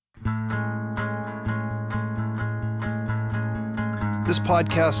This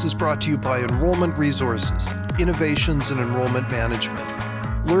podcast is brought to you by Enrollment Resources, Innovations in Enrollment Management.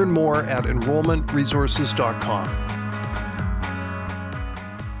 Learn more at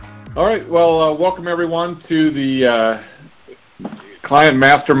enrollmentresources.com. All right, well, welcome everyone to the Client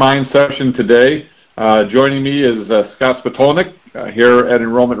Mastermind session today. Joining me is Scott Spitolnik here at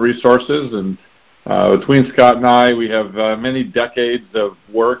Enrollment Resources, and between Scott and I, we have many decades of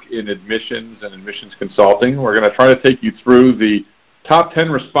work in admissions and admissions consulting. We're going to try to take you through the top 10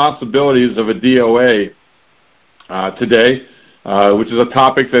 responsibilities of a DOA today, which is a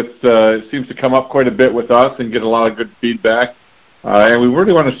topic that seems to come up quite a bit with us and get a lot of good feedback. And we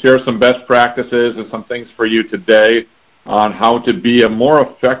really want to share some best practices and some things for you today on how to be a more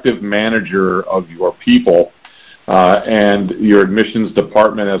effective manager of your people and your admissions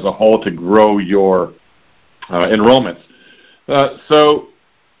department as a whole to grow your enrollments. So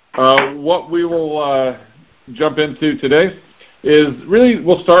what we will jump into today is really,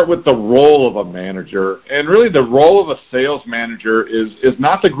 we'll start with the role of a manager. And really the role of a sales manager is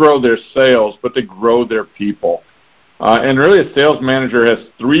not to grow their sales, but to grow their people. And really a sales manager has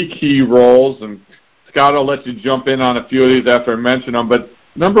three key roles, and Scott, I'll let you jump in on a few of these after I mention them. But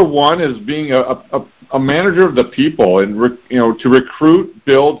number one is being a manager of the people, and to recruit,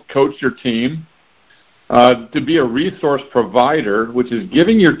 build, coach your team. To be a resource provider, which is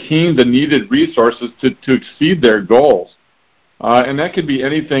giving your team the needed resources to exceed their goals. And that could be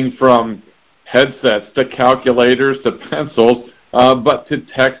anything from headsets to calculators to pencils, but to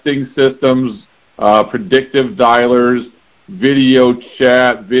texting systems, predictive dialers, video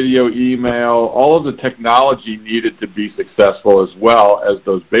chat, video email, all of the technology needed to be successful, as well as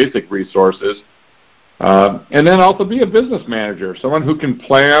those basic resources. And then also be a business manager, someone who can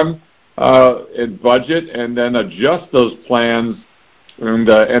plan and budget and then adjust those plans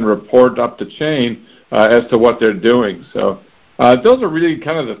and report up the chain as to what they're doing. So those are really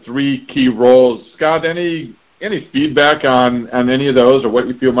kind of the three key roles. Scott, any feedback on any of those, or what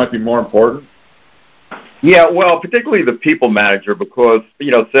you feel might be more important? Yeah, well, particularly the people manager, because,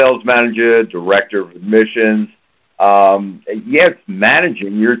 sales manager, director of admissions, it's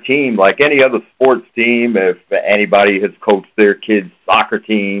managing your team like any other sports team. If anybody has coached their kids' soccer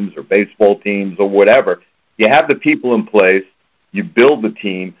teams or baseball teams or whatever, you have the people in place, you build the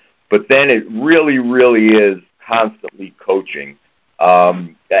team, but then it really, really is constantly coaching.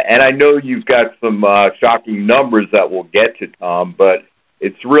 And I know you've got some shocking numbers that we'll get to, Tom, but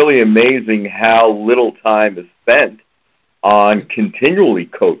it's really amazing how little time is spent on continually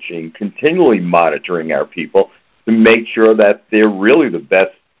coaching, continually monitoring our people to make sure that they're really the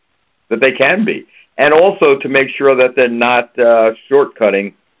best that they can be. And also to make sure that they're not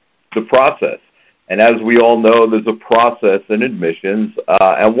shortcutting the process. And as we all know, there's a process in admissions.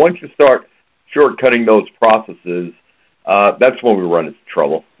 And once you start shortcutting those processes, that's when we run into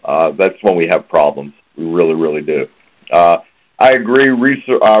trouble. That's when we have problems. We really, really do. I agree,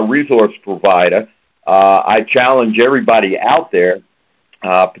 resource provider. I challenge everybody out there,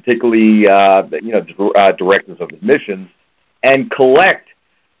 particularly directors of admissions, and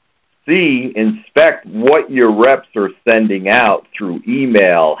inspect what your reps are sending out through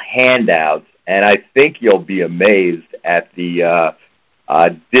email, handouts, and I think you'll be amazed at the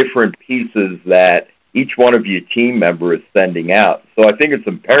different pieces that each one of your team members is sending out. So I think it's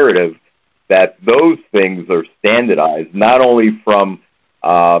imperative that those things are standardized, not only from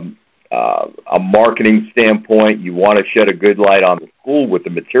a marketing standpoint. You want to shed a good light on the school with the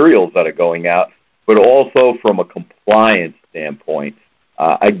materials that are going out, but also from a compliance standpoint.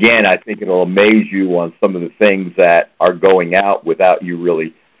 Again, I think it'll amaze you on some of the things that are going out without you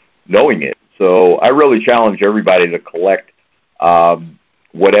really knowing it. So I really challenge everybody to collect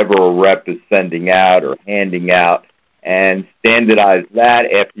whatever a rep is sending out or handing out, and standardize that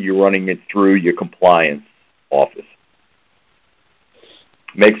after you're running it through your compliance office.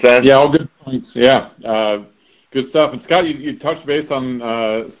 Make sense? Yeah, all good points. Yeah, good stuff. And Scott, you touched base on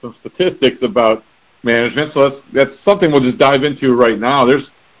some statistics about management, so that's something we'll just dive into right now. There's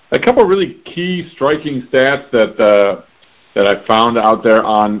a couple of really key, striking stats that I found out there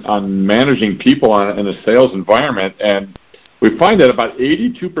on managing people in a sales environment, and we find that about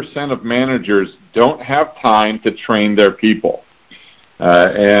 82% of managers don't have time to train their people.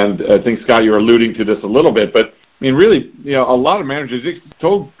 And I think, Scott, you were alluding to this a little bit, but I mean, really, a lot of managers get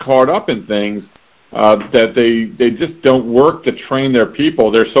so caught up in things that they just don't work to train their people.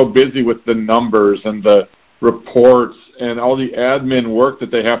 They're so busy with the numbers and the reports and all the admin work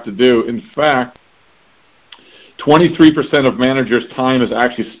that they have to do. In fact, 23% of managers' time is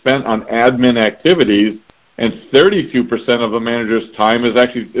actually spent on admin activities, and 32% of the manager's time is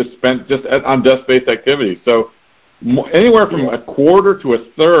spent just on desk-based activities. So anywhere from a quarter to a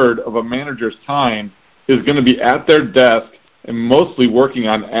third of a manager's time is going to be at their desk and mostly working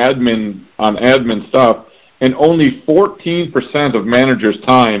on admin stuff, and only 14% of managers'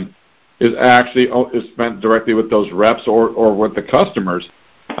 time is spent directly with those reps or with the customers,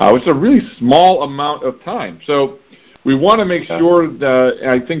 which is a really small amount of time. So we want to make sure that,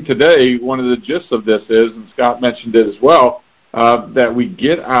 I think today, one of the gists of this is, and Scott mentioned it as well, that we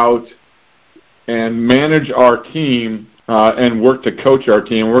get out and manage our team and work to coach our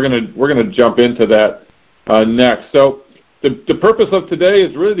team. We're gonna jump into that next. So the purpose of today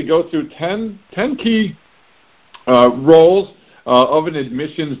is really to go through 10 key roles of an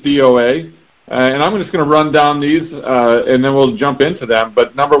admissions DOA, and I'm just going to run down these, and then we'll jump into them.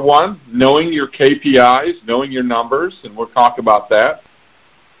 But number one, knowing your KPIs, knowing your numbers, and we'll talk about that.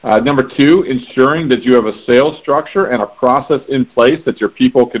 Number two, ensuring that you have a sales structure and a process in place that your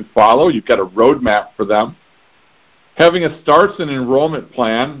people can follow. You've got a roadmap for them. Having a starts and enrollment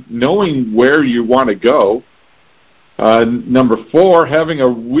plan, knowing where you want to go. Number four, having a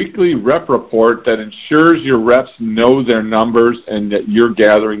weekly rep report that ensures your reps know their numbers and that you're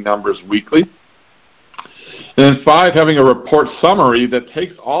gathering numbers weekly. And then five, having a report summary that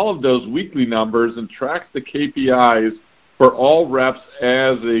takes all of those weekly numbers and tracks the KPIs for all reps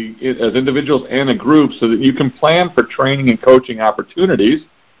as individuals and a group so that you can plan for training and coaching opportunities.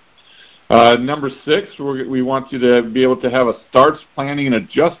 Number six, we want you to be able to have a starts planning and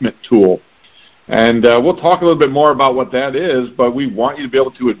adjustment tool. And we'll talk a little bit more about what that is, but we want you to be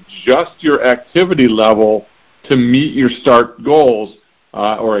able to adjust your activity level to meet your start goals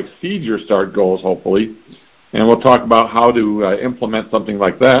or exceed your start goals, hopefully. And we'll talk about how to implement something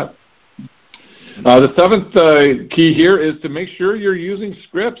like that. The seventh key here is to make sure you're using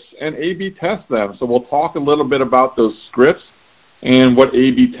scripts and A/B test them. So we'll talk a little bit about those scripts and what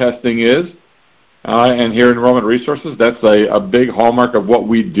A/B testing is. And here in Enrollment Resources, that's a big hallmark of what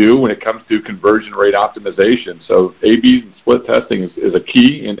we do when it comes to conversion rate optimization. So A/B and split testing is a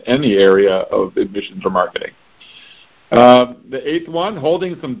key in any area of admissions or marketing. The eighth one,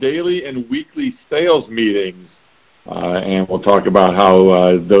 holding some daily and weekly sales meetings. And we'll talk about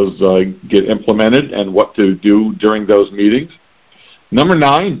how those get implemented and what to do during those meetings. Number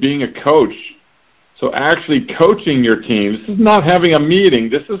nine, being a coach. So actually coaching your team. This is not having a meeting.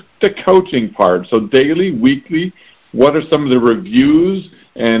 This is the coaching part. So daily, weekly, what are some of the reviews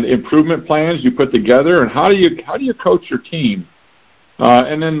and improvement plans you put together, and how do you coach your team?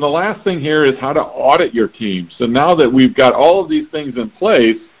 And then the last thing here is how to audit your team. So now that we've got all of these things in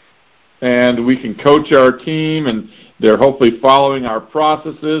place, and we can coach our team, and they're hopefully following our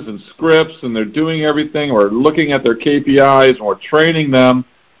processes and scripts, and they're doing everything, we're looking at their KPIs, and we're training them,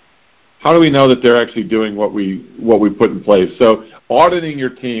 how do we know that they're actually doing what we put in place? So auditing your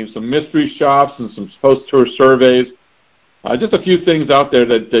team, some mystery shops and some post-tour surveys, just a few things out there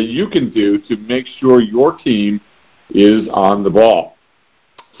that you can do to make sure your team is on the ball.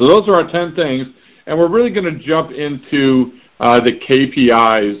 So those are our 10 things, and we're really going to jump into the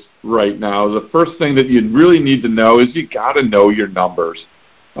KPIs right now. The first thing that you really need to know is you got to know your numbers.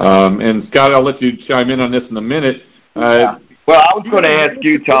 And Scott, I'll let you chime in on this in a minute. Well, I was going to ask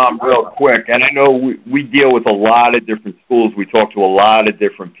you, Tom, real quick, and I know we deal with a lot of different schools. We talk to a lot of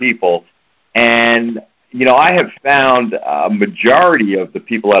different people, and, you know, I have found a majority of the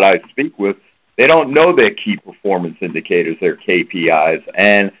people that I speak with, they don't know their key performance indicators, their KPIs,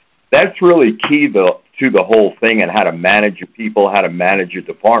 and that's really key to the whole thing and how to manage your people, how to manage your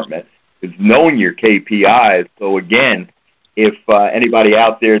department, is knowing your KPIs. So, again, if anybody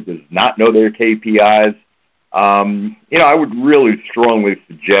out there does not know their KPIs, you know, I would really strongly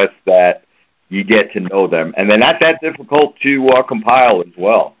suggest that you get to know them. And they're not that difficult to compile as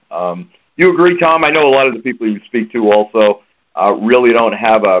well. You agree, Tom? I know a lot of the people you speak to also really don't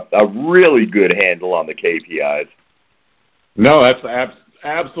have a really good handle on the KPIs. No, that's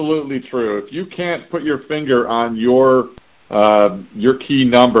absolutely true. If you can't put your finger on your key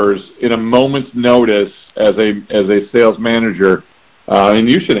numbers in a moment's notice as a sales manager, and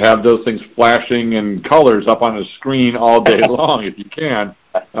you should have those things flashing in colors up on the screen all day long if you can.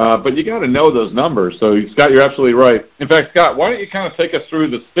 But you got to know those numbers. So, Scott, you're absolutely right. In fact, Scott, why don't you kind of take us through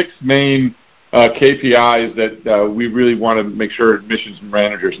the 6 main KPIs that we really want to make sure admissions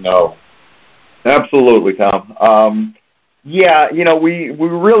managers know? Absolutely, Tom. Yeah, you know, we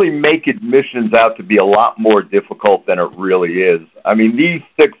really make admissions out to be a lot more difficult than it really is. I mean, these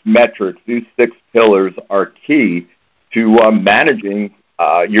 6 metrics, these 6 pillars are key to managing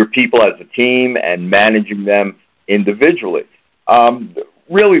your people as a team and managing them individually.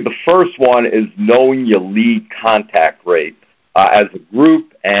 Really, the first one is knowing your lead contact rate. as a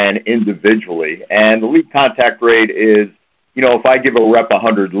group and individually. And the lead contact rate is, if I give a rep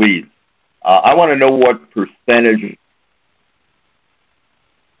 100 leads, I want to know what percentage.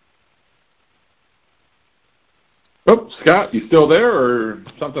 Oh, Scott, you still there, or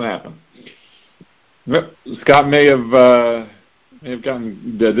something happened? Scott may have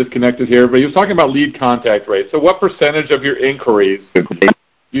gotten disconnected here, but he was talking about lead contact rate. So what percentage of your inquiries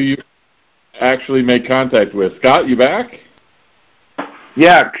do you actually make contact with? Scott, you back?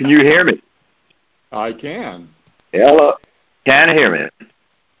 Yeah, can you hear me? I can. Hello. Can hear me?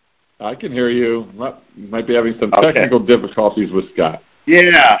 I can hear you. Might be having some technical difficulties with Scott.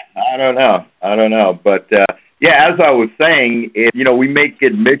 Yeah, I don't know. But, as I was saying, we make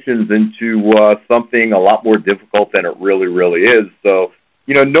admissions into something a lot more difficult than it really, really is. So,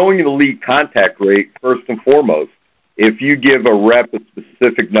 knowing the lead contact rate, first and foremost, if you give a rep a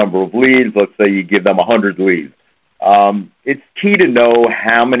specific number of leads, let's say you give them 100 leads, it's key to know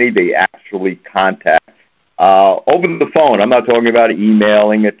how many they actually contact. Over the phone, I'm not talking about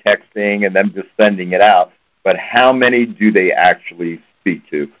emailing or texting and them just sending it out, but how many do they actually speak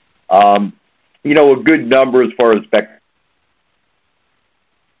to? A good number as far as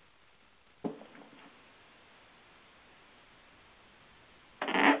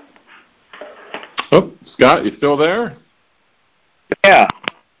Oh, Scott, you still there? Yeah,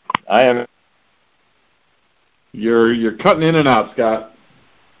 I am. You're cutting in and out, Scott.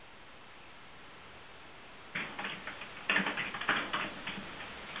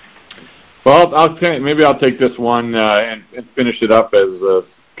 Well, maybe I'll take this one and finish it up as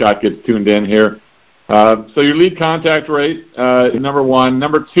Scott gets tuned in here. So your lead contact rate is number one.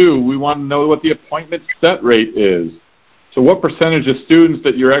 Number two, we want to know what the appointment set rate is. So what percentage of students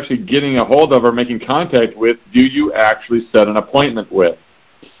that you're actually getting a hold of or making contact with do you actually set an appointment with?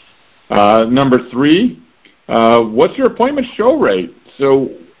 Number three, what's your appointment show rate? So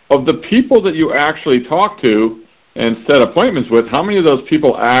of the people that you actually talk to and set appointments with, how many of those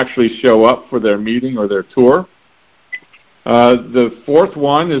people actually show up for their meeting or their tour? The fourth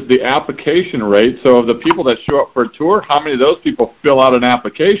one is the application rate. So of the people that show up for a tour, how many of those people fill out an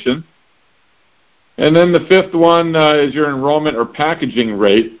application? And then the fifth one is your enrollment or packaging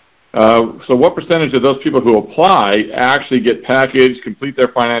rate. So what percentage of those people who apply actually get packaged, complete their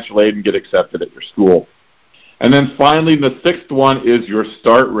financial aid, and get accepted at your school? And then finally, the sixth one is your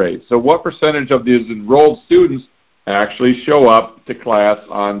start rate. So what percentage of these enrolled students actually show up to class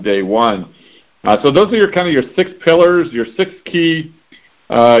on day one? So those are your six pillars, your six key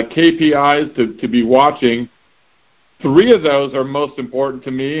KPIs to be watching. Three of those are most important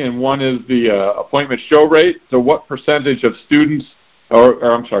to me, and one is the appointment show rate. So what percentage of students,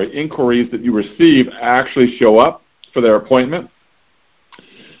 inquiries that you receive actually show up for their appointment?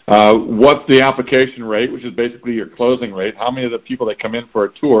 What's the application rate, which is basically your closing rate? How many of the people that come in for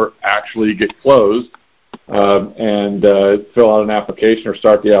a tour actually get closed and fill out an application or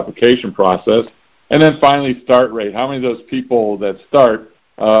start the application process? And then finally, start rate. How many of those people that start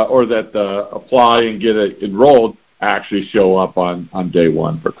or that apply and get enrolled actually show up on day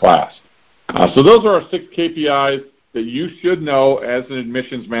one for class? So those are our six KPIs that you should know as an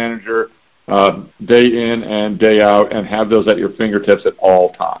admissions manager day in and day out, and have those at your fingertips at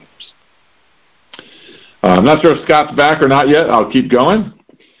all times. I'm not sure if Scott's back or not yet. I'll keep going.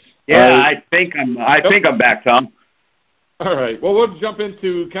 Yeah, I think I'm back, Tom. All right. Well, we'll jump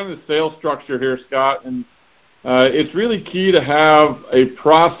into kind of the sales structure here, Scott, and it's really key to have a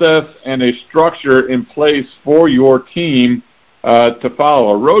process and a structure in place for your team to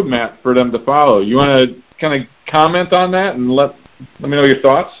follow, a roadmap for them to follow. You want to kind of comment on that and let me know your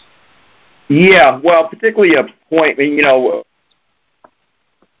thoughts? Yeah, well, particularly a point,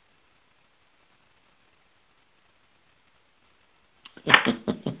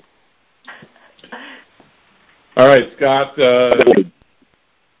 All right, Scott,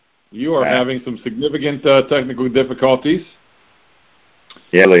 you are having some significant technical difficulties.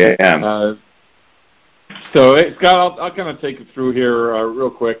 Yeah, I am. So, hey, Scott, I'll kind of take you through here real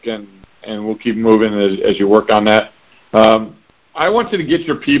quick, and we'll keep moving as you work on that. I want you to get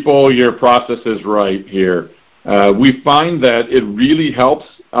your people, your processes right here. We find that it really helps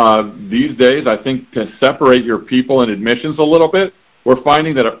these days, I think, to separate your people and admissions a little bit. We're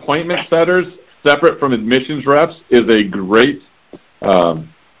finding that appointment setters, separate from admissions reps, is a great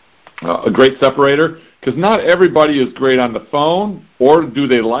separator, because not everybody is great on the phone, or do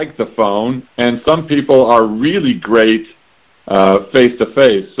they like the phone, and some people are really great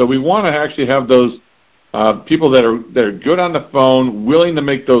face-to-face. So we want to actually have those people that are good on the phone, willing to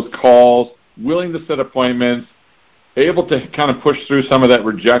make those calls, willing to set appointments, able to kind of push through some of that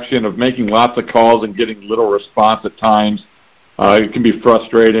rejection of making lots of calls and getting little response at times. It can be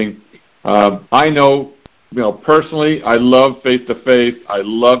frustrating. I know, personally, I love face-to-face. I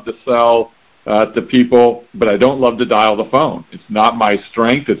love to sell to people, but I don't love to dial the phone. It's not my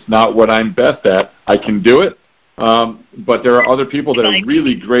strength. It's not what I'm best at. I can do it, but there are other people that are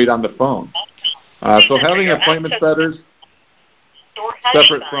really great on the phone. So having appointment setters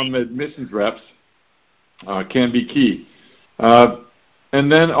separate from admissions reps can be key. And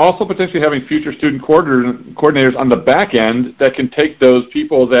then also potentially having future student coordinators on the back end that can take those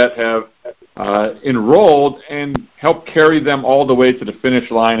people that have enrolled and help carry them all the way to the finish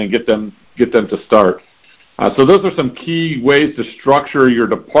line and get them to start. So those are some key ways to structure your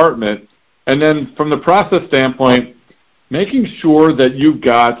department. And then from the process standpoint, making sure that you've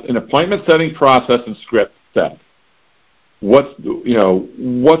got an appointment setting process and script set. What's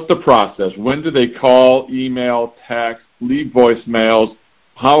the process? When do they call, email, text, leave voicemails?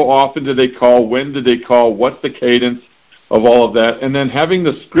 How often do they call? When do they call? What's the cadence of all of that? And then having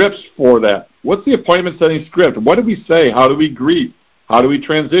the scripts for that. What's the appointment setting script? What do we say? How do we greet? How do we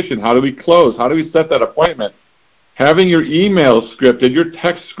transition? How do we close? How do we set that appointment? Having your email scripted, your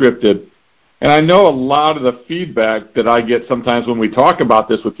text scripted. And I know a lot of the feedback that I get sometimes when we talk about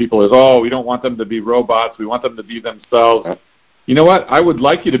this with people is, we don't want them to be robots. We want them to be themselves. You know what? I would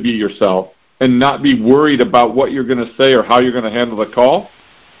like you to be yourself and not be worried about what you're going to say or how you're going to handle the call.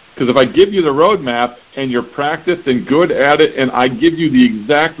 Because if I give you the roadmap and you're practiced and good at it and I give you the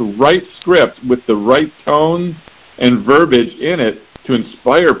exact right script with the right tone and verbiage in it to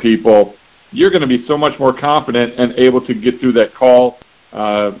inspire people, you're going to be so much more confident and able to get through that call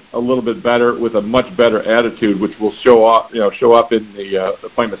a little bit better with a much better attitude, which will show up in the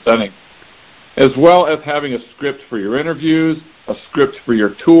appointment setting. As well as having a script for your interviews, a script for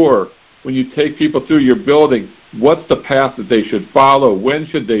your tour. When you take people through your building, what's the path that they should follow? When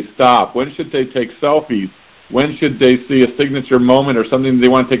should they stop? When should they take selfies? When should they see a signature moment or something they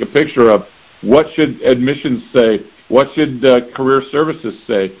want to take a picture of? What should admissions say? What should career services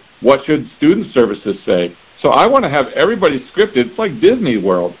say? What should student services say? So I want to have everybody scripted. It's like Disney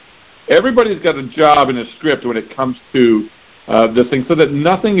World. Everybody's got a job in a script when it comes to this thing so that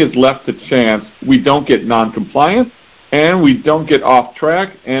nothing is left to chance. We don't get non-compliant, and we don't get off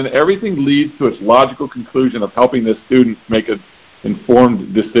track, and everything leads to its logical conclusion of helping the student make an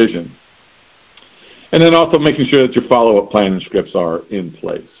informed decision. And then also making sure that your follow-up plan and scripts are in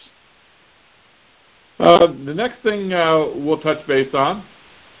place. The next thing we'll touch base on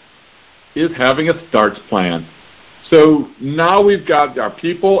is having a starts plan. So now we've got our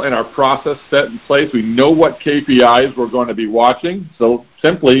people and our process set in place. We know what KPIs we're going to be watching. So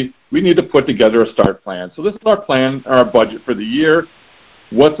simply, we need to put together a start plan. So this is our plan, our budget for the year.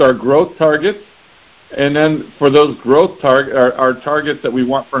 What's our growth targets? And then for those growth our targets that we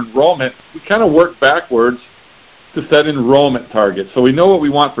want for enrollment, we kind of work backwards to set enrollment targets. So we know what we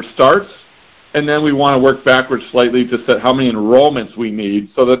want for starts, and then we want to work backwards slightly to set how many enrollments we need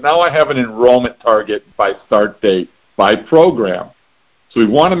so that now I have an enrollment target by start date, by program. So we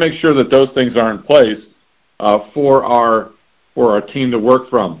want to make sure that those things are in place for our team to work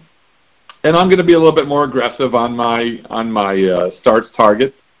from. And I'm going to be a little bit more aggressive on my starts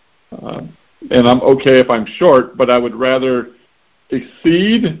target. And I'm okay if I'm short, but I would rather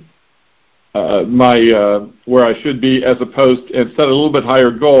exceed where I should be as opposed to, and set a little bit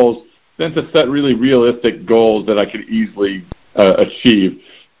higher goals than to set really realistic goals that I could easily achieve.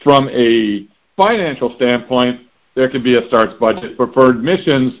 From a financial standpoint, there could be a starts budget, but for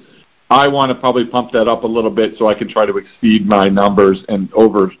admissions, I want to probably pump that up a little bit so I can try to exceed my numbers and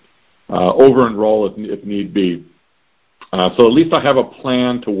over-enroll if need be. So at least I have a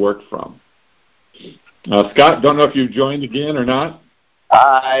plan to work from. Scott, don't know if you've joined again or not.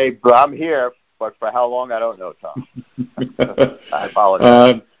 I'm here, but for how long, I don't know, Tom. I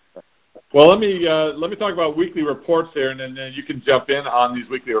apologize. Well, let me talk about weekly reports here, and then you can jump in on these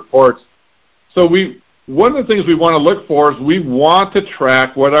weekly reports. So one of the things we want to look for is we want to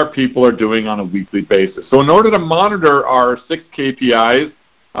track what our people are doing on a weekly basis. So in order to monitor our 6 KPIs,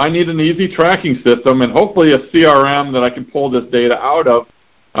 I need an easy tracking system and hopefully a CRM that I can pull this data out of.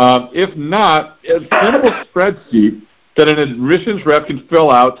 If not, a simple spreadsheet that an admissions rep can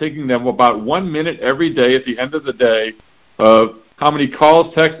fill out, taking them about 1 minute every day at the end of the day of how many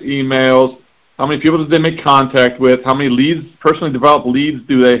calls, texts, emails, how many people did they make contact with, how many leads, personally developed leads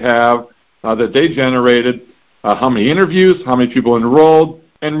do they have that they generated, how many interviews, how many people enrolled,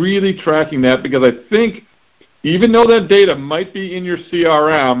 and really tracking that, because I think even though that data might be in your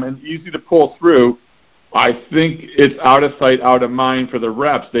CRM and easy to pull through, I think it's out of sight, out of mind for the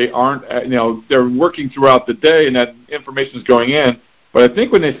reps. They aren't, they're working throughout the day and that information is going in, But I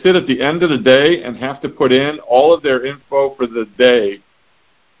think when they sit at the end of the day and have to put in all of their info for the day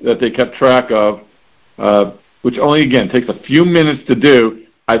that they kept track of, which only, again, takes a few minutes to do,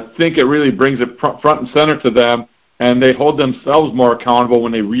 I think it really brings it front and center to them, and they hold themselves more accountable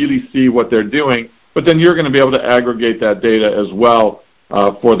when they really see what they're doing. But then you're going to be able to aggregate that data as well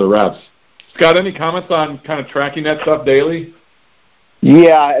for the reps. Scott, any comments on kind of tracking that stuff daily?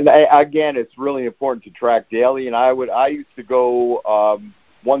 Yeah, and again, it's really important to track daily. And I used to go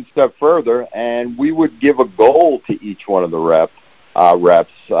one step further, and we would give a goal to each one of the reps,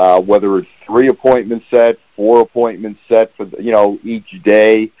 whether it's 3 appointments set, 4 appointments set for each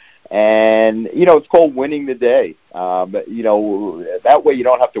day, and it's called winning the day. That way you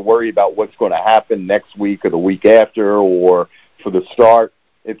don't have to worry about what's going to happen next week or the week after or for the start.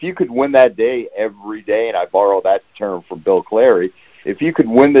 If you could win that day every day, and I borrow that term from Bill Clary, if you could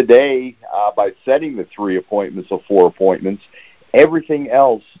win the day by setting the 3 appointments or 4 appointments, everything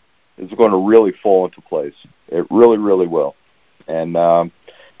else is going to really fall into place. It really, really will. And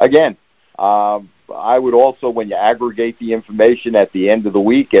again, I would also, when you aggregate the information at the end of the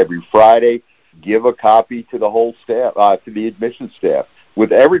week, every Friday, give a copy to the whole staff, to the admissions staff,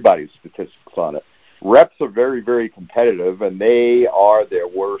 with everybody's statistics on it. Reps are very, very competitive, and they are their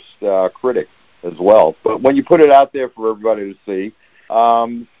worst critic as well. But when you put it out there for everybody to see,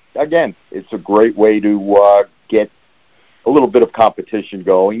 again, it's a great way to get a little bit of competition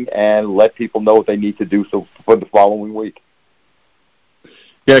going and let people know what they need to do for the following week.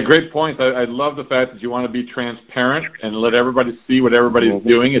 Yeah, great point. I love the fact that you want to be transparent and let everybody see what everybody's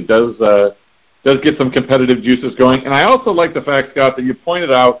doing. It does get some competitive juices going. And I also like the fact, Scott, that you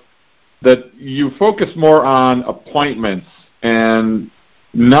pointed out that you focus more on appointments and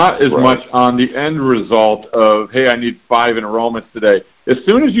not as much on the end result of, hey, I need 5 enrollments today. As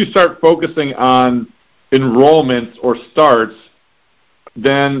soon as you start focusing on enrollments or starts,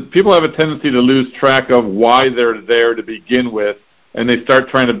 then people have a tendency to lose track of why they're there to begin with, and they start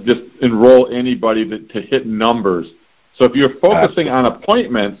trying to just enroll anybody to hit numbers. So if you're focusing on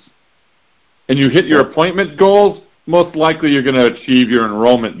appointments and you hit your appointment goals, most likely you're going to achieve your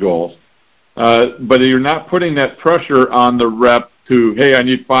enrollment goals. But you're not putting that pressure on the rep to, hey, I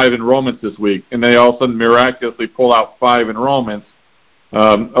need 5 enrollments this week, and they all of a sudden miraculously pull out 5 enrollments,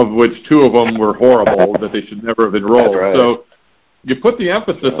 of which 2 of them were horrible, that they should never have enrolled. Right. So you put the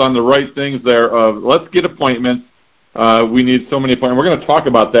emphasis on the right things there of, let's get appointments. We need so many appointments. We're going to talk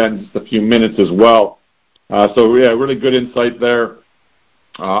about that in just a few minutes as well. So, yeah, really good insight there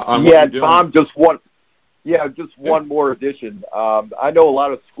on what you're doing. Tom, just one more addition. I know a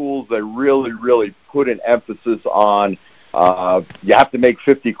lot of schools that really, really put an emphasis on you have to make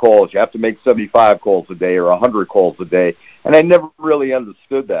 50 calls, you have to make 75 calls a day or 100 calls a day. And I never really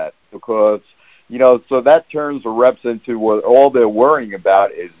understood that because, so that turns the reps into what all they're worrying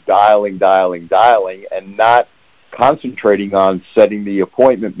about is dialing, and not concentrating on setting the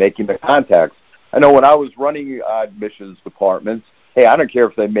appointment, making the contacts. I know when I was running admissions departments, hey, I don't care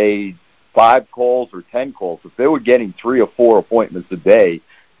if they made 5 calls or 10 calls. If they were getting 3 or 4 appointments a day,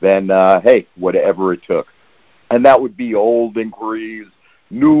 then, hey, whatever it took. And that would be old inquiries,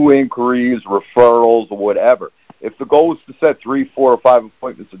 new inquiries, referrals, or whatever. If the goal is to set 3, 4, or 5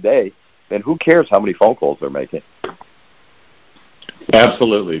 appointments a day, then who cares how many phone calls they're making?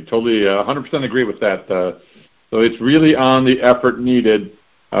 Absolutely. Totally 100% agree with that. So it's really on the effort needed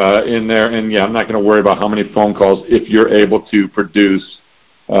in there. And, yeah, I'm not going to worry about how many phone calls. If you're able to produce,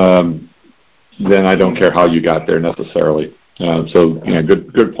 then I don't care how you got there necessarily. So, yeah,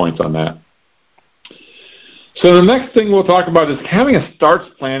 good points on that. So the next thing we'll talk about is having a starts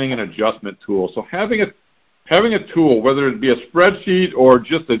planning and adjustment tool. So having a tool, whether it be a spreadsheet or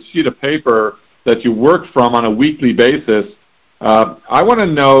just a sheet of paper that you work from on a weekly basis, I want to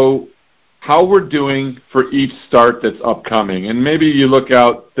know how we're doing for each start that's upcoming. And maybe you look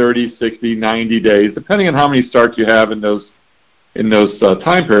out 30, 60, 90 days, depending on how many starts you have in those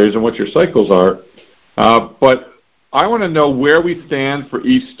time periods and what your cycles are. But I want to know where we stand for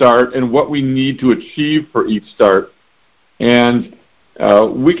each start and what we need to achieve for each start. And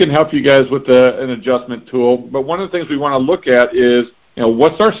we can help you guys with an adjustment tool. But one of the things we want to look at is,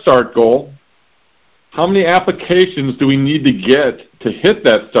 what's our start goal? How many applications do we need to get to hit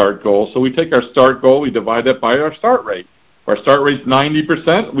that start goal? So we take our start goal, we divide that by our start rate. If our start rate's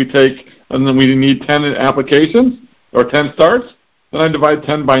 90%, and then we need 10 applications or 10 starts. Then I divide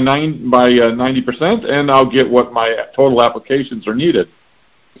 10 by 90%, and I'll get what my total applications are needed.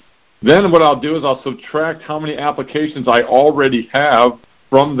 Then what I'll do is I'll subtract how many applications I already have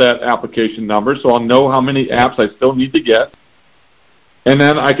from that application number, so I'll know how many apps I still need to get. And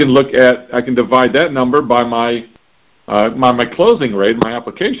then I can divide that number by my my closing rate, my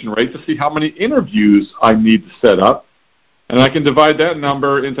application rate, to see how many interviews I need to set up. And I can divide that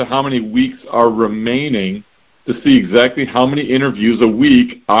number into how many weeks are remaining to see exactly how many interviews a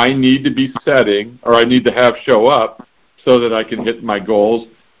week I need to be setting or I need to have show up so that I can hit my goals.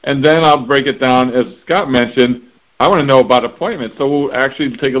 And then I'll break it down, as Scott mentioned, I want to know about appointments. So we'll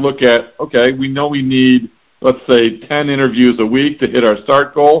actually take a look at, okay, we know we need, let's say, 10 interviews a week to hit our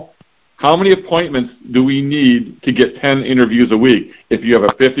start goal. How many appointments do we need to get 10 interviews a week? If you have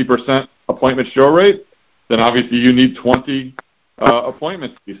a 50% appointment show rate, then obviously you need 20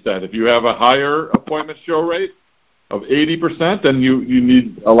 appointments to be set. If you have a higher appointment show rate of 80%, then you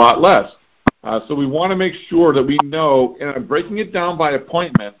need a lot less. So we want to make sure that we know, and I'm breaking it down by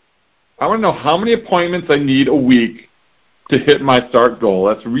appointment, I want to know how many appointments I need a week to hit my start goal.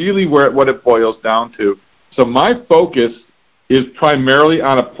 That's really what it boils down to. So my focus is primarily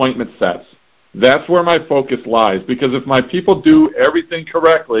on appointment sets. That's where my focus lies, because if my people do everything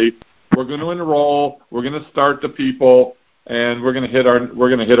correctly, we're going to enroll, we're going to start the people, and we're going to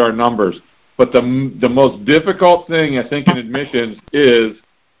hit our numbers. But the most difficult thing, I think, in admissions is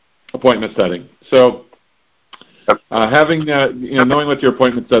appointment setting. So having knowing what your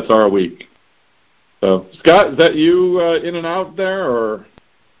appointment sets are a week. So Scott, is that you in and out there, or?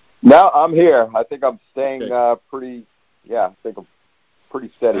 No, I'm here. I think I'm staying pretty. Yeah, I think I'm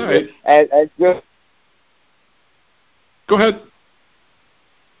pretty steady. All right. And just go ahead.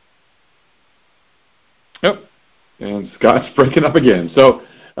 Yep. And Scott's breaking up again. So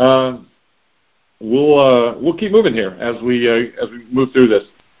we'll keep moving here as we move through this.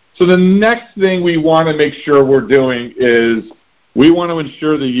 So the next thing we want to make sure we're doing is we want to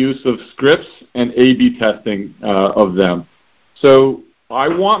ensure the use of scripts and A/B testing of them. So I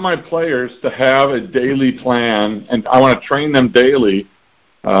want my players to have a daily plan, and I want to train them daily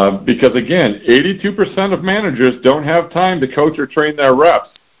because, again, 82% of managers don't have time to coach or train their reps.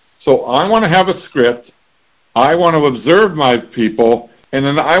 So I want to have a script. I want to observe my people, and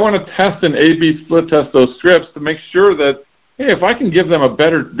then I want to test and A/B split test those scripts to make sure that, hey, if I can give them a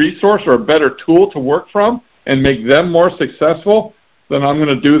better resource or a better tool to work from and make them more successful, then I'm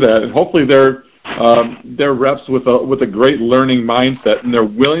going to do that. And hopefully they're reps with a great learning mindset, and they're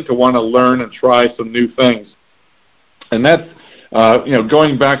willing to want to learn and try some new things. And that's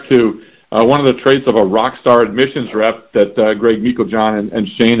going back to one of the traits of a Rockstar admissions rep that Greg Meiklejohn and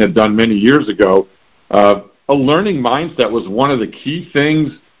Shane had done many years ago. A learning mindset was one of the key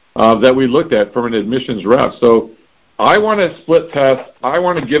things that we looked at from an admissions rep. So I want to split test. I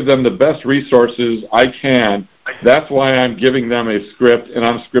want to give them the best resources I can. That's why I'm giving them a script, and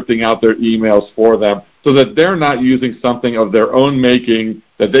I'm scripting out their emails for them so that they're not using something of their own making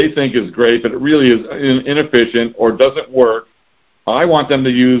that they think is great, but it really is inefficient or doesn't work. I want them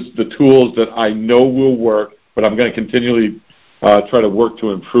to use the tools that I know will work, but I'm going to continually try to work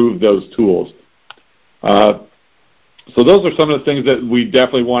to improve those tools. So those are some of the things that we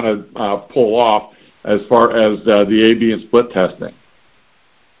definitely want to pull off as far as the A/B and split testing.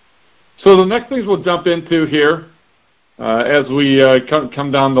 So the next things we'll jump into here as we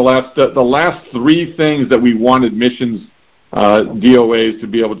come down the last three things that we want admissions DOAs to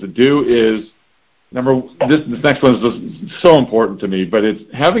be able to do is, this next one is just so important to me, but it's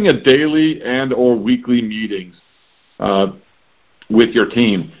having a daily and or weekly meetings with your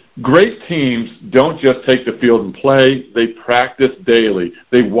team. Great teams don't just take the field and play. They practice daily.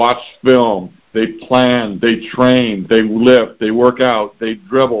 They watch film. They plan. They train. They lift. They work out. They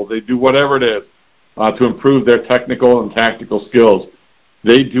dribble. They do whatever it is to improve their technical and tactical skills.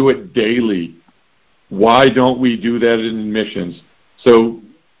 They do it daily. Why don't we do that in admissions? So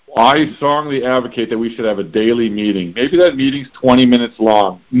I strongly advocate that we should have a daily meeting. Maybe that meeting's 20 minutes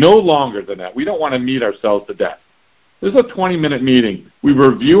long. No longer than that. We don't want to meet ourselves to death. This is a 20-minute meeting. We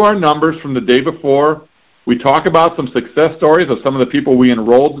review our numbers from the day before. We talk about some success stories of some of the people we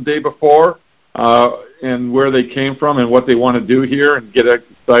enrolled the day before and where they came from and what they want to do here and get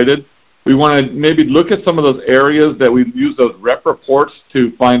excited. We want to maybe look at some of those areas that we use those rep reports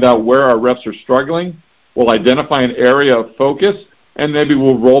to find out where our reps are struggling. We'll identify an area of focus, and maybe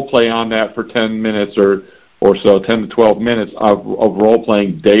we'll role play on that for 10 minutes or so, 10 to 12 minutes of role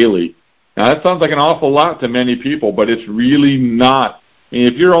playing daily. Now, that sounds like an awful lot to many people, but it's really not. I mean,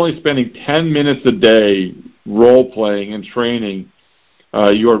 if you're only spending 10 minutes a day role-playing and training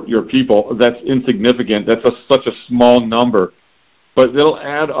your people, that's insignificant. That's such a small number. But it'll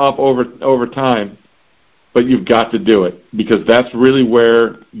add up over time, but you've got to do it because that's really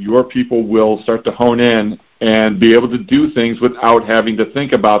where your people will start to hone in and be able to do things without having to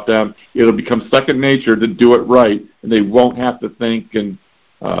think about them. It'll become second nature to do it right, and they won't have to think and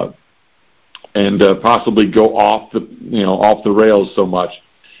and possibly go off the rails so much.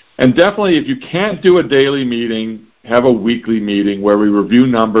 And definitely, if you can't do a daily meeting, have a weekly meeting where we review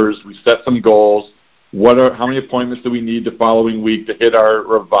numbers, we set some goals. How many appointments do we need the following week to hit our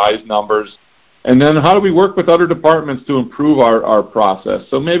revised numbers? And then how do we work with other departments to improve our process?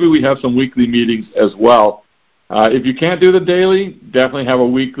 So maybe we have some weekly meetings as well. If you can't do the daily, definitely have a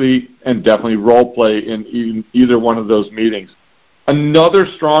weekly and definitely role play in either one of those meetings. Another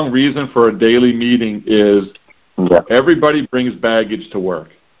strong reason for a daily meeting is everybody brings baggage to work.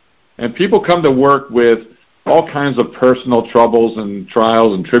 And people come to work with all kinds of personal troubles and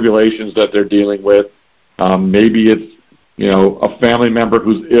trials and tribulations that they're dealing with. Maybe it's a family member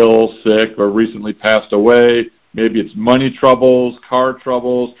who's ill, sick, or recently passed away. Maybe it's money troubles, car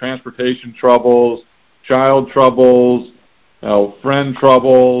troubles, transportation troubles, child troubles, friend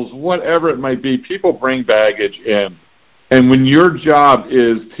troubles, whatever it might be. People bring baggage in. And when your job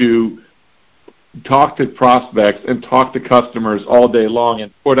is to talk to prospects and talk to customers all day long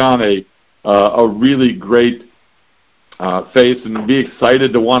and put on a really great face and be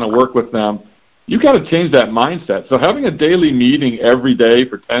excited to want to work with them, you've got to change that mindset. So having a daily meeting every day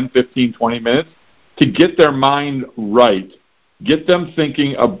for 10, 15, 20 minutes to get their mind right, get them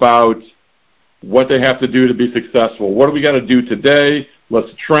thinking about what they have to do to be successful. What do we got to do today? Let's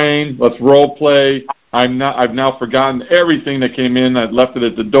train. Let's role play. I've now forgotten everything that came in. I've left it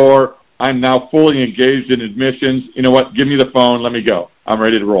at the door. I'm now fully engaged in admissions. You know what? Give me the phone. Let me go. I'm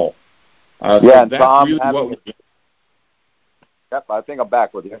ready to roll. So that's Tom, really what we're doing. Yep, I think I'm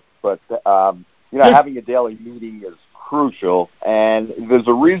back with you. But, having a daily meeting is crucial. And there's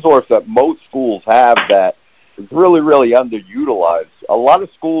a resource that most schools have that is really, really underutilized. A lot of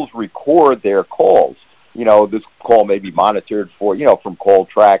schools record their calls. This call may be monitored for, from call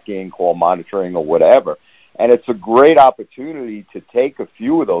tracking, call monitoring, or whatever. And it's a great opportunity to take a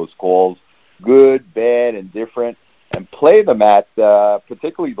few of those calls, good, bad, and different, and play them at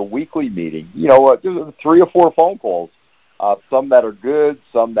particularly the weekly meeting. 3 or 4 phone calls, some that are good,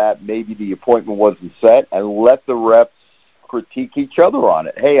 some that maybe the appointment wasn't set, and let the reps critique each other on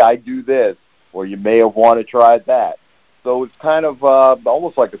it. Hey, I do this, or you may have wanted to try that. So it's kind of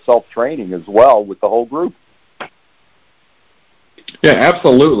almost like a self-training as well with the whole group. Yeah,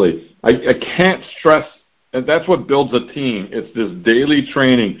 absolutely. I can't stress, and that's what builds a team. It's this daily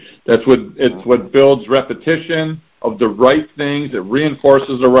training. It's what builds repetition of the right things. It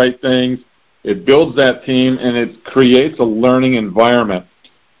reinforces the right things. It builds that team, and it creates a learning environment.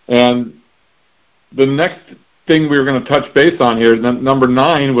 And the next thing we were going to touch base on here, number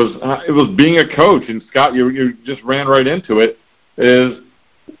 9, was being a coach. And Scott, you just ran right into it. Is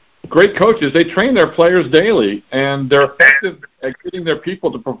great coaches, they train their players daily, and they're effective at getting their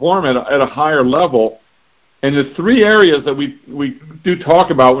people to perform at a higher level. And the 3 areas that we do talk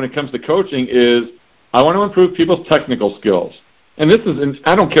about when it comes to coaching is, I want to improve people's technical skills. And this is,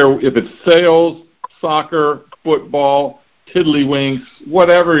 I don't care if it's sales, soccer, football, tiddlywinks,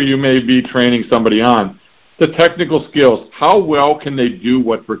 whatever you may be training somebody on. The technical skills, how well can they do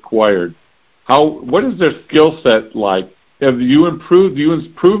what's required? What is their skill set like? Do you improve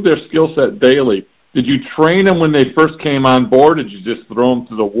their skill set daily? Did you train them when they first came on board, or did you just throw them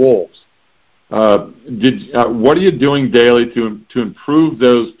to the wolves? What are you doing daily to improve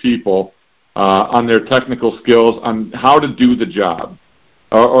those people on their technical skills, on how to do the job,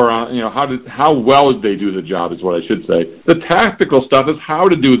 or how well they do the job is what I should say. The tactical stuff is how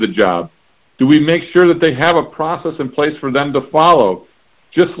to do the job. Do we make sure that they have a process in place for them to follow?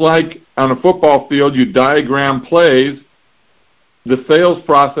 Just like on a football field, you diagram plays, the sales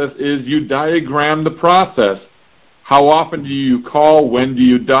process is you diagram the process. How often do you call? When do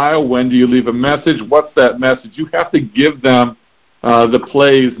you dial? When do you leave a message? What's that message? You have to give them the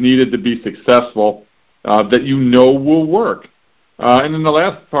plays needed to be successful that will work. And then the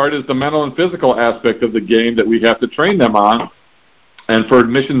last part is the mental and physical aspect of the game that we have to train them on. And for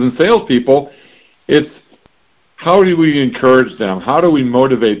admissions and salespeople, it's how do we encourage them? How do we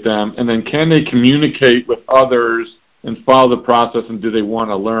motivate them? And then can they communicate with others and follow the process, and do they want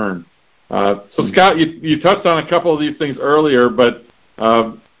to learn? So, Scott, you touched on a couple of these things earlier, but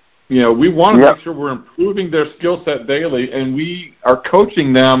we want to make sure we're improving their skill set daily, and we are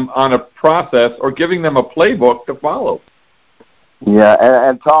coaching them on a process or giving them a playbook to follow. Yeah,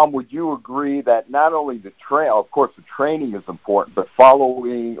 and Tom, would you agree that not only of course the training is important, but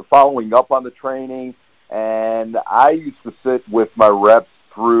following up on the training? And I used to sit with my reps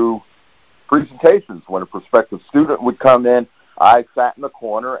through presentations. When a prospective student would come in, I sat in the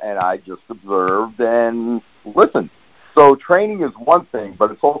corner and I just observed and listened. So training is one thing,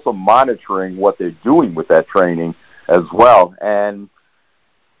 but it's also monitoring what they're doing with that training as well. And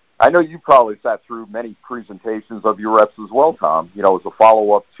I know you probably sat through many presentations of your reps as well, Tom, as a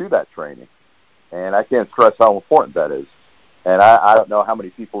follow-up to that training. And I can't stress how important that is. And I don't know how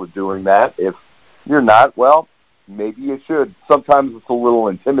many people are doing that. If you're not, well, maybe you should. Sometimes it's a little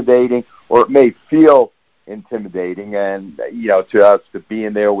intimidating, or it may feel intimidating, and, to us to be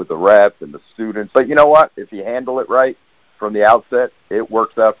in there with the rep and the students. But you know what? If you handle it right from the outset, it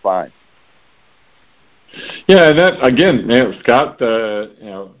works out fine. Yeah, and that, again, Scott,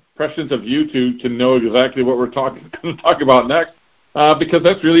 prescient of you to know exactly what we're going to talk about next, because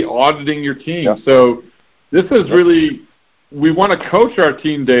that's really auditing your team. Yeah. So this is really, we want to coach our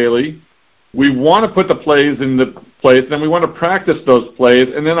team daily. We want to put the plays in the place, and we want to practice those plays,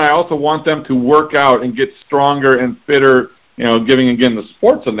 and then I also want them to work out and get stronger and fitter, giving, again, the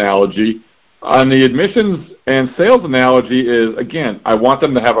sports analogy. On the admissions and sales analogy is, again, I want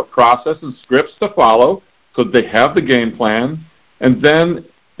them to have a process and scripts to follow so that they have the game plan, and then,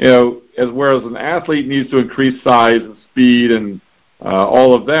 whereas an athlete needs to increase size and speed and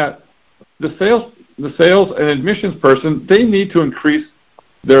all of that, the sales and admissions person, they need to increase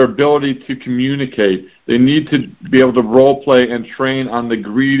their ability to communicate. They need to be able to role play and train on the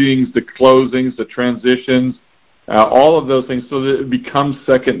greetings, the closings, the transitions, all of those things, so that it becomes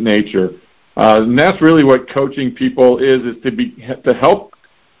second nature. And that's really what coaching people is to help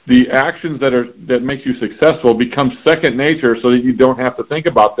the actions that makes you successful become second nature, so that you don't have to think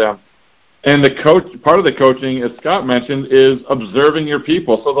about them. And part of the coaching, as Scott mentioned, is observing your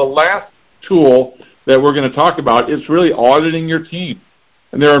people. So the last tool that we're going to talk about is really auditing your team.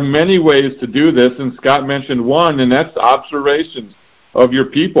 And there are many ways to do this, and Scott mentioned one, and that's observations of your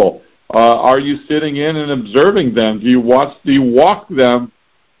people. Are you sitting in and observing them? Do you walk them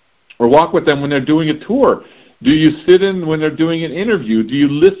or walk with them when they're doing a tour? Do you sit in when they're doing an interview? Do you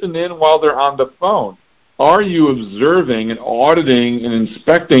listen in while they're on the phone? Are you observing and auditing and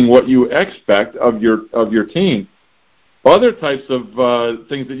inspecting what you expect of your team? Other types of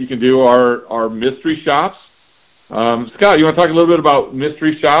things that you can do are mystery shops. Scott, you want to talk a little bit about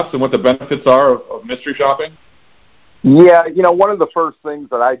mystery shops and what the benefits are of mystery shopping? Yeah, one of the first things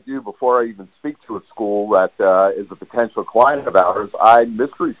that I do before I even speak to a school that is a potential client of ours, I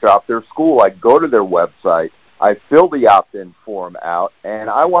mystery shop their school. I go to their website, I fill the opt-in form out, and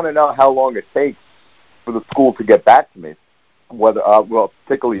I want to know how long it takes for the school to get back to me,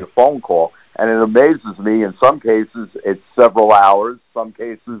 particularly a phone call. And it amazes me, in some cases it's several hours, some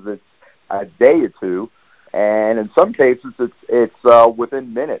cases it's a day or two, and in some cases it's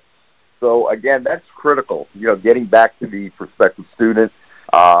within minutes. So again, that's critical. Getting back to the prospective student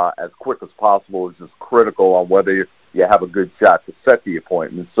as quick as possible is just critical on whether you have a good shot to set the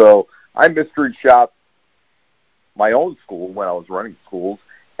appointment. So I mystery shopped my own school when I was running schools,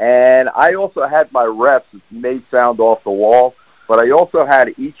 and I also had my reps. It may sound off the wall, but I also had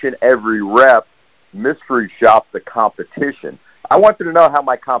each and every rep mystery shop the competition. I wanted to know how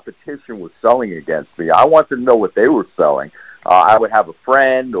my competition was selling against me. I wanted to know what they were selling. I would have a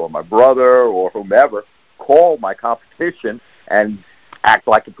friend or my brother or whomever call my competition and act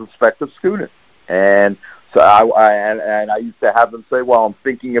like a prospective student. And so I used to have them say, well, I'm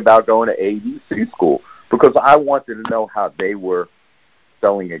thinking about going to ABC school, because I wanted to know how they were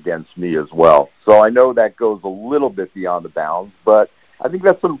selling against me as well. So I know that goes a little bit beyond the bounds, but I think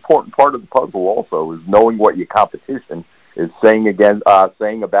that's an important part of the puzzle also, is knowing what your competition is saying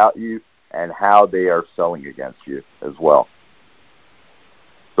about you and how they are selling against you as well.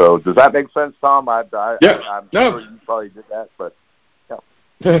 So does that make sense, Tom? I'm sure you probably did that, but yeah.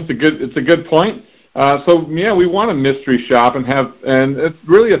 It's a good point. We want to mystery shop and it's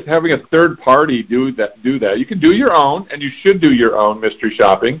really having a third party do that. You can do your own, and you should do your own mystery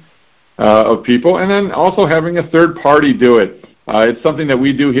shopping of people, and then also having a third party do it. It's something that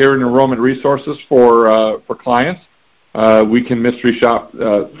we do here in Enrollment Resources for clients. We can mystery shop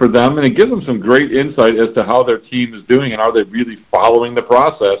for them, and it gives them some great insight as to how their team is doing and are they really following the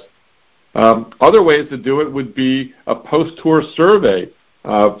process. Other ways to do it would be a post-tour survey.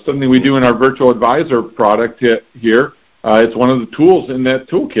 Something we do in our virtual advisor product here. It's one of the tools in that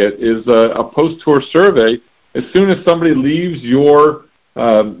toolkit is a post-tour survey. As soon as somebody leaves your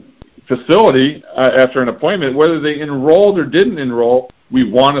facility after an appointment, whether they enrolled or didn't enroll, we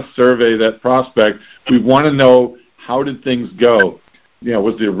want to survey that prospect. We want to know, how did things go?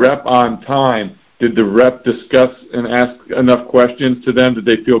 Was the rep on time? Did the rep discuss and ask enough questions to them? Did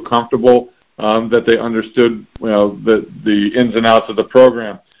they feel comfortable that they understood the ins and outs of the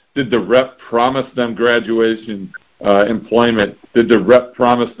program? Did the rep promise them graduation, employment? Did the rep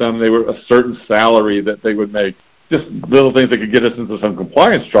promise them they were a certain salary that they would make? Just little things that could get us into some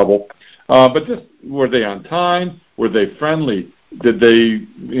compliance trouble. But just, were they on time? Were they friendly? Did did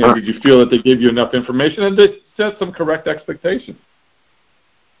you feel that they gave you enough information and they set some correct expectations?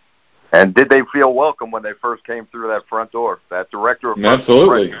 And did they feel welcome when they first came through that front door? That director of first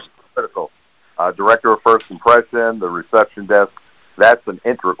impression is critical. Director of first impression, the reception desk, that's an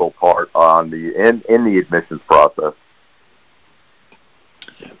integral part in the admissions process.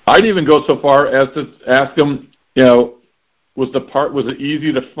 I'd even go so far as to ask them, was it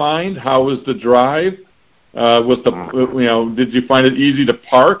easy to find? How was the drive? Did you find it easy to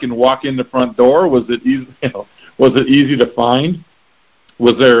park and walk in the front door? Was it easy to find?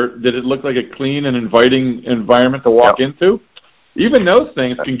 Did it look like a clean and inviting environment to walk into? Even those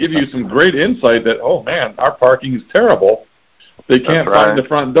things can give you some great insight that, oh man, our parking is terrible. They can't find the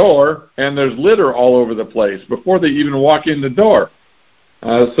front door, and there's litter all over the place before they even walk in the door.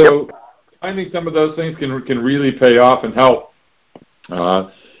 Finding some of those things can really pay off and help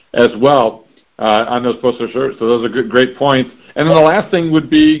as well on those post-search. So those are great points. And then the last thing would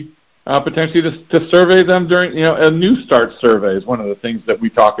be potentially to survey them during, a new start survey is one of the things that we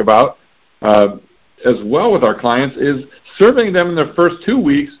talk about as well with our clients, is surveying them in their first 2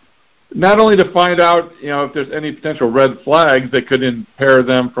 weeks, not only to find out, if there's any potential red flags that could impair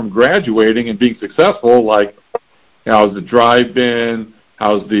them from graduating and being successful, like how's the drive been,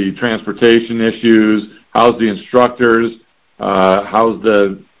 how's the transportation issues, how's the instructors, how's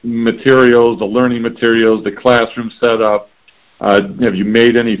the materials, the learning materials, the classroom setup, have you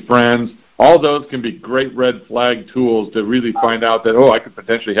made any friends? All those can be great red flag tools to really find out that, I could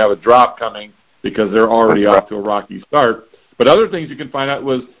potentially have a drop coming because they're already off to a rocky start. But other things you can find out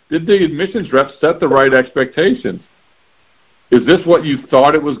was, did the admissions rep set the right expectations? Is this what you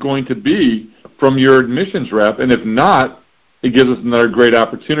thought it was going to be from your admissions rep? And if not, it gives us another great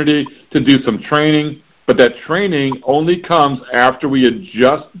opportunity to do some training. But that training only comes after we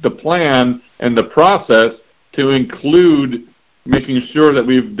adjust the plan and the process to include making sure that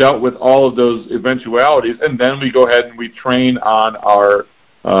we've dealt with all of those eventualities, and then we go ahead and we train on our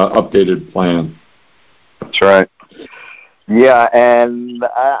updated plan. That's right. Yeah, and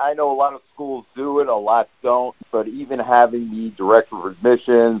I know a lot of schools do it, a lot don't, but even having the director of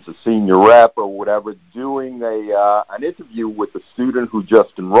admissions, a senior rep or whatever, doing an interview with the student who just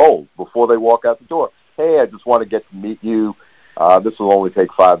enrolled before they walk out the door. Hey, I just want to get to meet you. This will only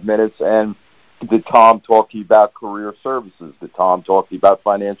take 5 minutes. And did Tom talk to you about career services? Did Tom talk to you about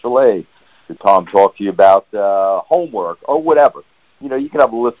financial aid? Did Tom talk to you about homework or whatever? You can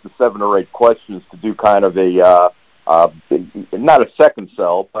have a list of 7 or 8 questions to do kind of not a second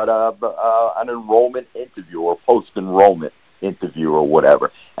sell, but an enrollment interview or post-enrollment interview or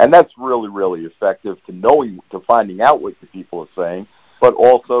whatever. And that's really, really effective to finding out what the people are saying, but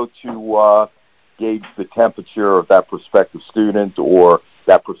also to gauge the temperature of that prospective student or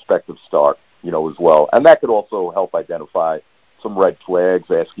that prospective start, as well. And that could also help identify some red flags,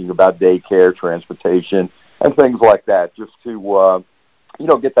 asking about daycare, transportation, and things like that, just to,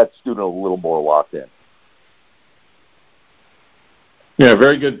 get that student a little more locked in. Yeah,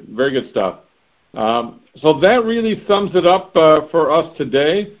 very good stuff. So that really sums it up for us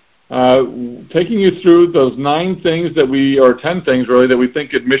today, taking you through those 9 things or 10 things really, that we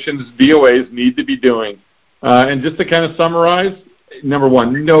think admissions DOAs need to be doing. And just to kind of summarize, number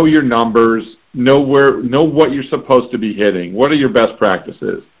 1, know your numbers, know what you're supposed to be hitting. What are your best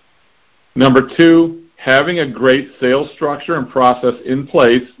practices? Number 2, having a great sales structure and process in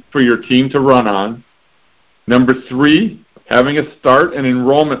place for your team to run on. Number 3, having a start and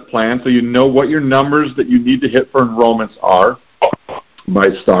enrollment plan so you know what your numbers that you need to hit for enrollments are by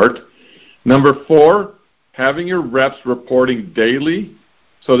start. Number 4, having your reps reporting daily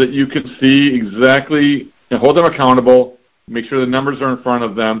so that you can see exactly and hold them accountable, make sure the numbers are in front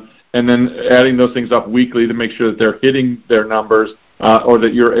of them, and then adding those things up weekly to make sure that they're hitting their numbers or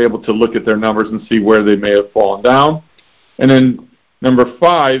that you're able to look at their numbers and see where they may have fallen down. And then number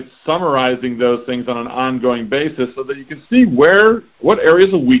 5, summarizing those things on an ongoing basis so that you can see what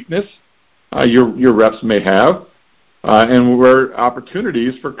areas of weakness your reps may have and where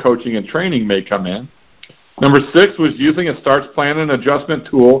opportunities for coaching and training may come in. Number 6 was using a starts plan and adjustment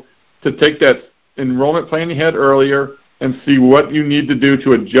tool to take that enrollment plan you had earlier and see what you need to do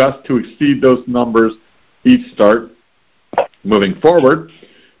to adjust to exceed those numbers each start moving forward.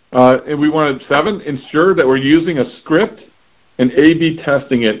 And we wanted 7, ensure that we're using a script and A/B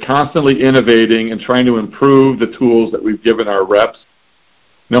testing it, constantly innovating and trying to improve the tools that we've given our reps.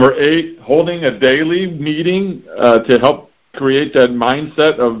 Number 8, holding a daily meeting to help create that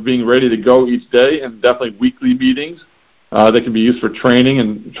mindset of being ready to go each day, and definitely weekly meetings that can be used for training,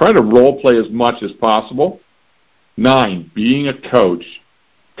 and try to role play as much as possible. 9, being a coach.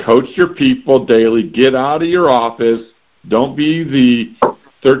 Coach your people daily. Get out of your office. Don't be the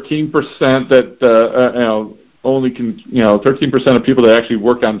 13% that only can 13% of people that actually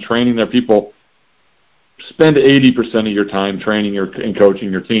work on training their people. Spend 80% of your time training and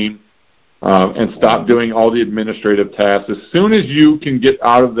coaching your team, and stop doing all the administrative tasks. As soon as you can get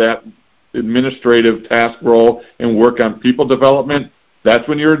out of that administrative task role and work on people development, that's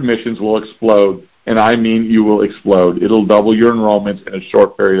when your admissions will explode. And I mean you will explode. It'll double your enrollments in a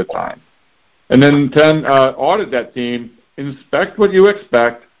short period of time. And then 10, audit that team, inspect what you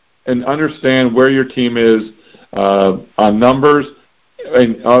expect, and understand where your team is on numbers,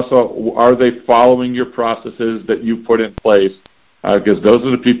 and also are they following your processes that you put in place, because those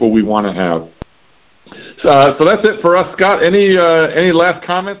are the people we want to have. So that's it for us. Scott, any last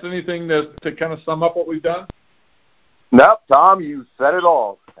comments, anything to kind of sum up what we've done? Nope, Tom, you said it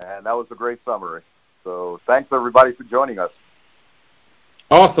all, and that was a great summary. So thanks, everybody, for joining us.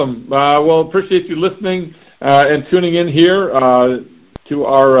 Awesome. Well, appreciate you listening and tuning in here to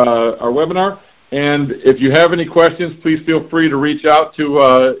our webinar. And if you have any questions, please feel free to reach out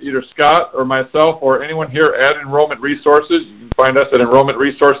to either Scott or myself or anyone here at Enrollment Resources. You can find us at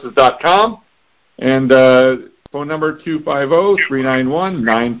enrollmentresources.com. And phone number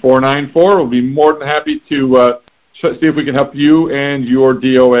 250-391-9494. We'll be more than happy to see if we can help you and your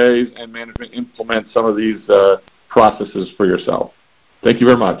DOAs and management implement some of these processes for yourself. Thank you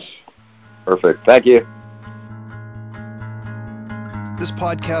very much. Perfect. Thank you. This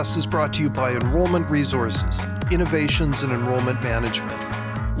podcast is brought to you by Enrollment Resources, Innovations in Enrollment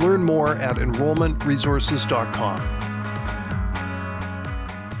Management. Learn more at enrollmentresources.com.